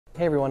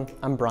Hey everyone,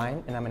 I'm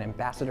Brian and I'm an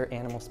ambassador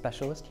animal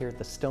specialist here at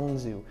the Stone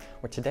Zoo,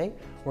 where today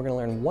we're going to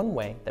learn one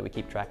way that we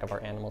keep track of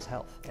our animals'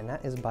 health, and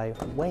that is by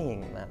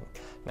weighing them.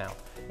 Now,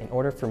 in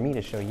order for me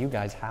to show you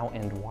guys how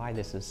and why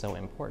this is so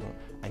important,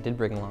 I did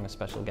bring along a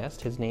special guest.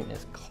 His name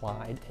is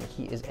Clyde, and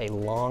he is a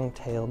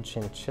long-tailed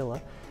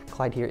chinchilla.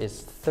 Clyde here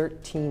is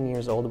 13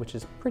 years old, which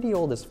is pretty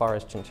old as far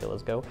as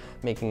chinchillas go,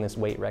 making this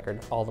weight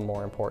record all the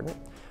more important.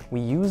 We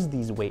use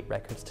these weight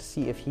records to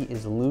see if he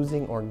is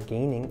losing or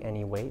gaining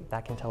any weight.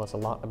 That can tell us a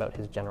lot about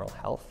his general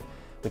health.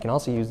 We can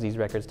also use these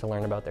records to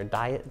learn about their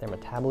diet, their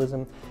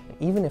metabolism, and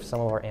even if some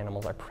of our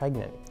animals are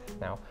pregnant.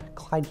 Now,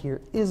 Clyde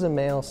here is a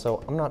male,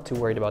 so I'm not too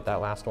worried about that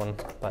last one,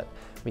 but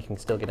we can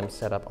still get him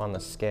set up on the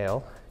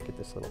scale. Get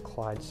this little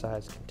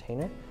Clyde-sized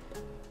container,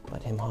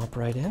 let him hop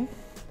right in,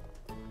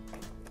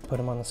 put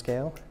him on the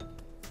scale.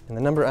 And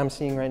the number I'm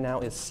seeing right now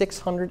is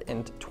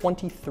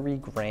 623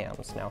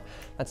 grams. Now,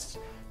 that's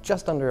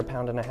just under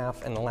 1.5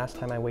 pounds, and the last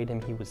time I weighed him,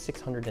 he was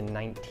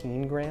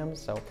 619 grams,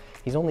 so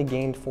he's only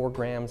gained 4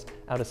 grams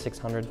out of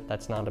 600.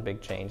 That's not a big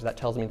change. That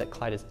tells me that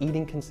Clyde is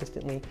eating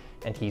consistently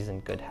and he's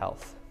in good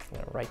health. I'm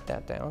gonna write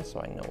that down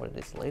so I know what it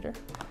is later.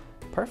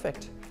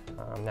 Perfect.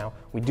 Now,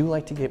 we do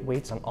like to get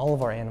weights on all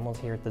of our animals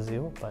here at the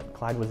zoo, but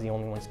Clyde was the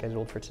only one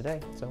scheduled for today,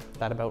 so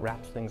that about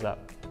wraps things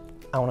up.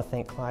 I want to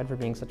thank Clyde for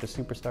being such a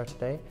superstar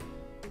today,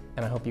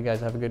 and I hope you guys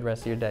have a good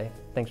rest of your day.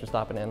 Thanks for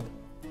stopping in.